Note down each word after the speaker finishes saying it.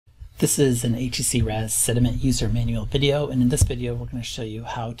This is an HEC-RAS sediment user manual video, and in this video we're going to show you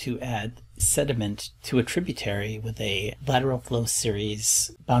how to add sediment to a tributary with a lateral flow series,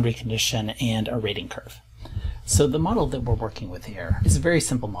 boundary condition, and a rating curve. So the model that we're working with here is a very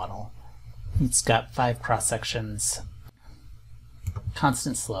simple model. It's got 5 cross sections,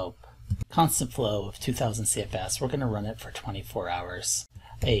 constant slope, constant flow of 2000 CFS. We're going to run it for 24 hours,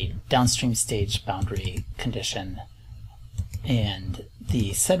 a downstream stage boundary condition, and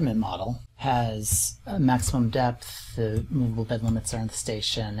the sediment model has a maximum depth, the movable bed limits are in the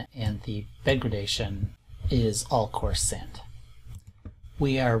station, and the bed gradation is all coarse sand.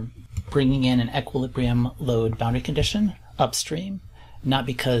 We are bringing in an equilibrium load boundary condition upstream, not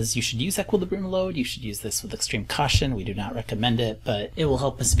because you should use equilibrium load. You should use this with extreme caution. We do not recommend it, but it will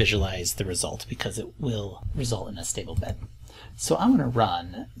help us visualize the result because it will result in a stable bed. So I'm going to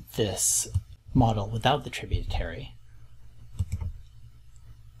run this model without the tributary.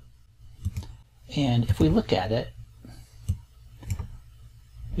 And if we look at it,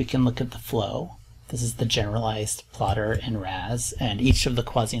 we can look at the flow. This is the generalized plotter in RAS, and each of the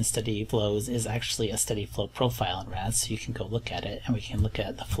quasi and steady flows is actually a steady flow profile in RAS, so you can go look at it, and we can look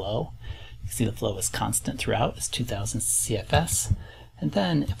at the flow. You can see the flow is constant throughout, it's 2000 CFS. And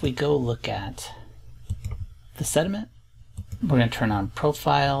then if we go look at the sediment, we're going to turn on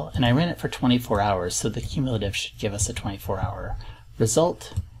profile, and I ran it for 24 hours, so the cumulative should give us a 24-hour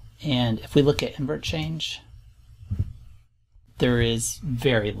result. And if we look at invert change, there is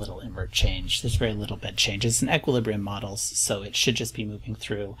very little invert change. There's very little bed change. It's an equilibrium models, so it should just be moving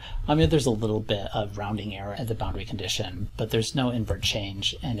through. I mean, there's a little bit of rounding error at the boundary condition, but there's no invert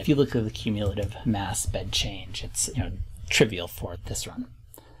change. And if you look at the cumulative mass bed change, it's trivial for this run.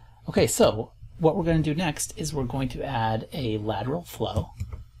 Okay, so what we're going to do next is we're going to add a lateral flow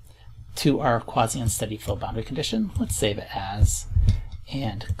to our quasi unsteady flow boundary condition. Let's save it as,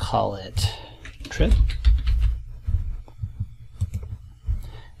 and call it trib.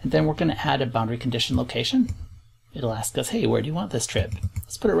 And then we're going to add a boundary condition location. It'll ask us, hey, where do you want this trib?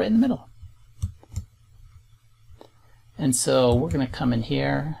 Let's put it right in the middle. And so we're going to come in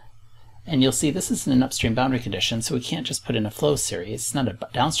here, and you'll see this isn't an upstream boundary condition, so we can't just put in a flow series. It's not a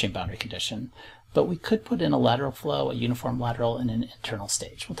downstream boundary condition, but we could put in a lateral flow, a uniform lateral, and an internal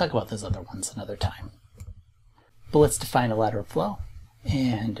stage. We'll talk about those other ones another time. But let's define a lateral flow.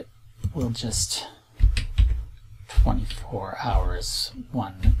 And we'll just 24 hours,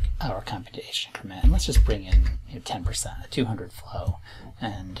 1 hour computation increment. And let's just bring in 10%, a 200 flow,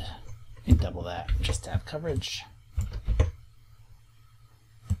 and we can double that just to have coverage.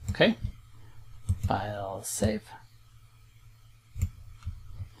 Okay, file save.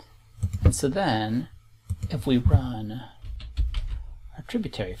 And so then, if we run our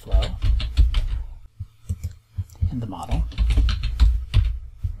tributary flow in the model,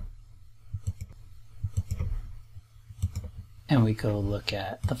 and we go look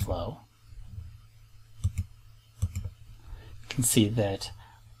at the flow, you can see that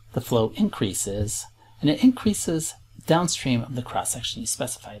the flow increases, and it increases downstream of the cross-section you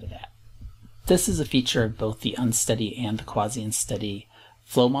specified it at. This is a feature of both the unsteady and the quasi-unsteady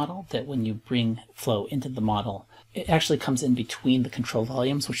flow model, that when you bring flow into the model, it actually comes in between the control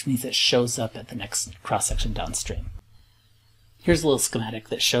volumes, which means it shows up at the next cross-section downstream. Here's a little schematic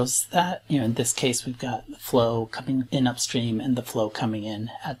that shows that. In this case, we've got the flow coming in upstream and the flow coming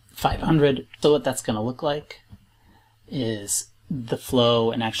in at 500. So what that's going to look like is the flow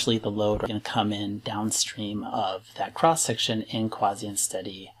and actually the load are going to come in downstream of that cross-section in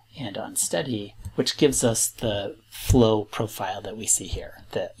quasi-unsteady and unsteady, which gives us the flow profile that we see here.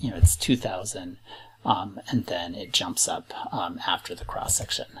 That it's 2000, and then it jumps up after the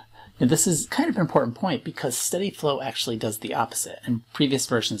cross-section. And this is kind of an important point because steady flow actually does the opposite, and previous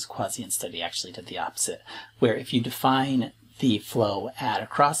versions of quasi-unsteady actually did the opposite, where if you define the flow at a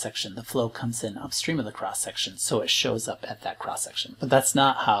cross-section, the flow comes in upstream of the cross-section, so it shows up at that cross-section. But that's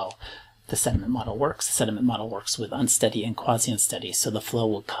not how the sediment model works. The sediment model works with unsteady and quasi-unsteady, so the flow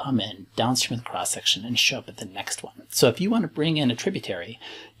will come in downstream of the cross-section and show up at the next one. So if you want to bring in a tributary,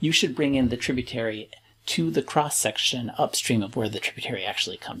 you should bring in the tributary to the cross-section upstream of where the tributary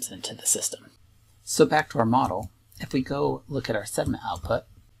actually comes into the system. So back to our model, if we go look at our sediment output,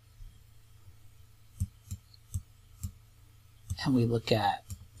 and we look at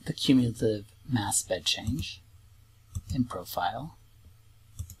the cumulative mass bed change in profile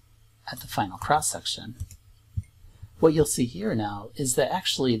at the final cross-section, what you'll see here now is that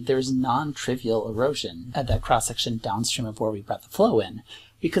actually there's non-trivial erosion at that cross-section downstream of where we brought the flow in,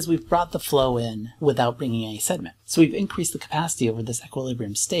 Because we've brought the flow in without bringing any sediment. So we've increased the capacity over this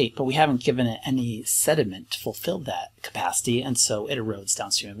equilibrium state, but we haven't given it any sediment to fulfill that capacity, and so it erodes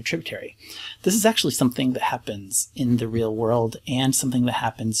downstream of a tributary. This is actually something that happens in the real world and something that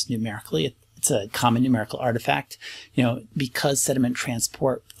happens numerically. It's a common numerical artifact. Because sediment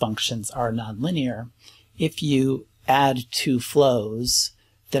transport functions are nonlinear, if you add two flows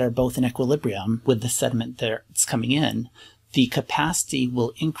that are both in equilibrium with the sediment that's coming in, the capacity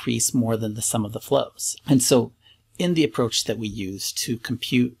will increase more than the sum of the flows. And so in the approach that we use to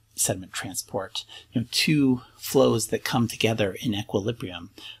compute sediment transport, two flows that come together in equilibrium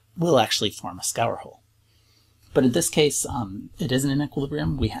will actually form a scour hole. But in this case, it isn't in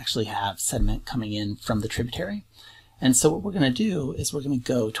equilibrium. We actually have sediment coming in from the tributary. And so what we're going to do is we're going to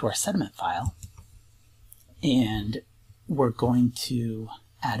go to our sediment file, and we're going to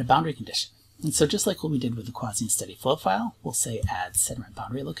add a boundary condition. And so just like what we did with the quasi-steady flow file, we'll say add sediment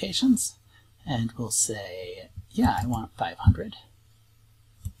boundary locations, and we'll say, yeah, I want 500.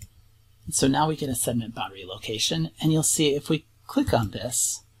 And so now we get a sediment boundary location, and you'll see if we click on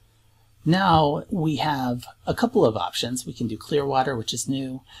this, now we have a couple of options. We can do clear water, which is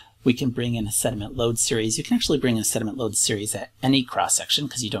new. We can bring in a sediment load series. You can actually bring in a sediment load series at any cross-section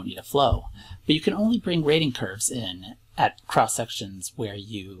because you don't need a flow. But you can only bring rating curves in at cross-sections where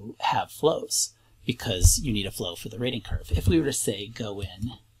you have flows, because you need a flow for the rating curve. If we were to say go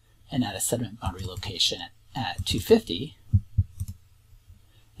in and add a sediment boundary location at 250,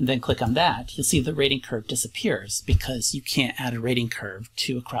 and then click on that, you'll see the rating curve disappears because you can't add a rating curve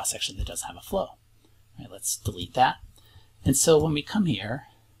to a cross-section that doesn't have a flow. All right, let's delete that. And so when we come here,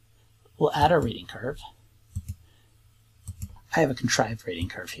 we'll add our rating curve. I have a contrived rating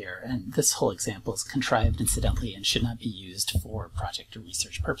curve here, and this whole example is contrived incidentally and should not be used for project or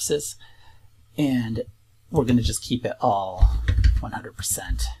research purposes. And we're going to just keep it all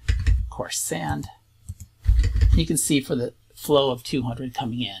 100% coarse sand. And you can see for the flow of 200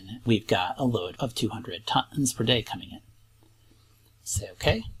 coming in, we've got a load of 200 tons per day coming in. Say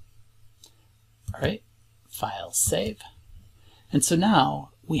OK. All right, file save. And so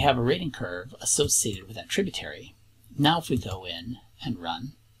now we have a rating curve associated with that tributary. Now if we go in and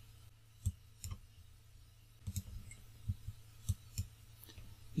run,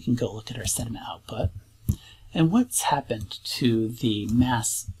 we can go look at our sediment output. And what's happened to the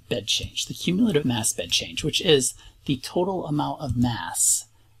mass bed change, the cumulative mass bed change, which is the total amount of mass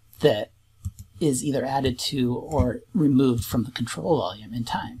that is either added to or removed from the control volume in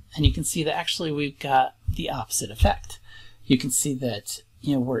time. And you can see that actually we've got the opposite effect. You can see that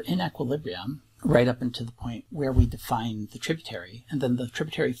we're in equilibrium right up into the point where we define the tributary, and then the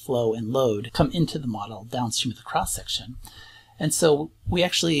tributary flow and load come into the model downstream of the cross-section. And so we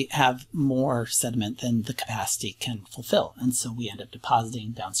actually have more sediment than the capacity can fulfill. And so we end up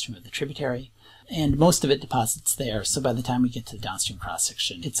depositing downstream of the tributary, and most of it deposits there. So by the time we get to the downstream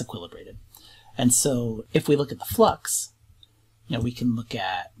cross-section, it's equilibrated. And so if we look at the flux, we can look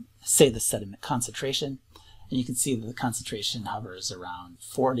at, say, the sediment concentration, and you can see that the concentration hovers around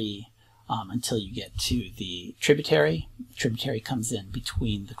 40 until you get to the tributary. The tributary comes in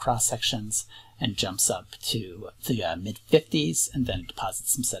between the cross sections and jumps up to the mid-50s, and then it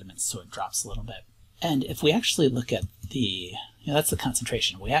deposits some sediments, so it drops a little bit. And if we actually look at the, that's the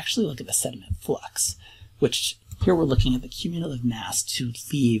concentration, we actually look at the sediment flux, which here we're looking at the cumulative mass to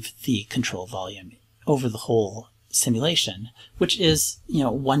leave the control volume over the whole simulation, which is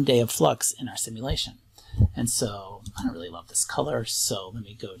 1 day of flux in our simulation. And so I don't really love this color, so let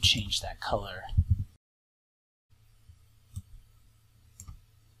me go change that color.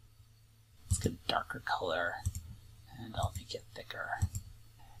 Let's get a darker color, and I'll make it thicker.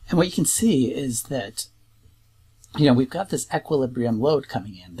 And what you can see is that we've got this equilibrium load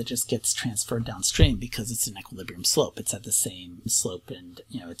coming in that just gets transferred downstream because it's an equilibrium slope. It's at the same slope, and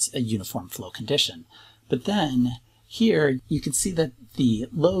it's a uniform flow condition. But then here you can see that the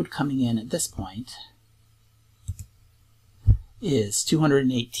load coming in at this point is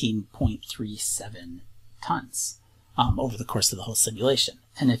 218.37 tons over the course of the whole simulation.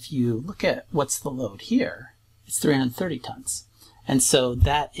 And if you look at what's the load here, it's 330 tons. And so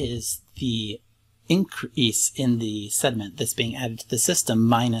that is the increase in the sediment that's being added to the system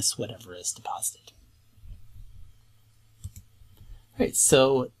minus whatever is deposited. All right,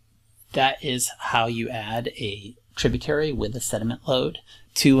 so that is how you add a tributary with a sediment load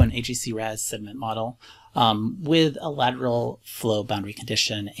to an HEC-RAS sediment model with a lateral flow boundary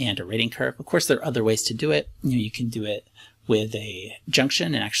condition and a rating curve. Of course, there are other ways to do it. You can do it with a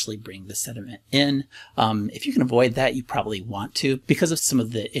junction and actually bring the sediment in. If you can avoid that, you probably want to, because of some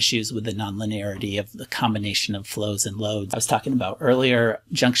of the issues with the nonlinearity of the combination of flows and loads I was talking about earlier.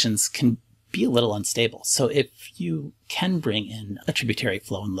 Junctions can be a little unstable. So if you can bring in a tributary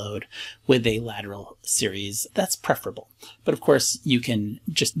flow and load with a lateral series, that's preferable. But of course, you can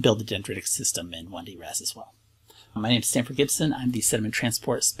just build a dendritic system in 1D RAS as well. My name is Stanford Gibson. I'm the Sediment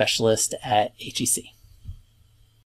Transport Specialist at HEC.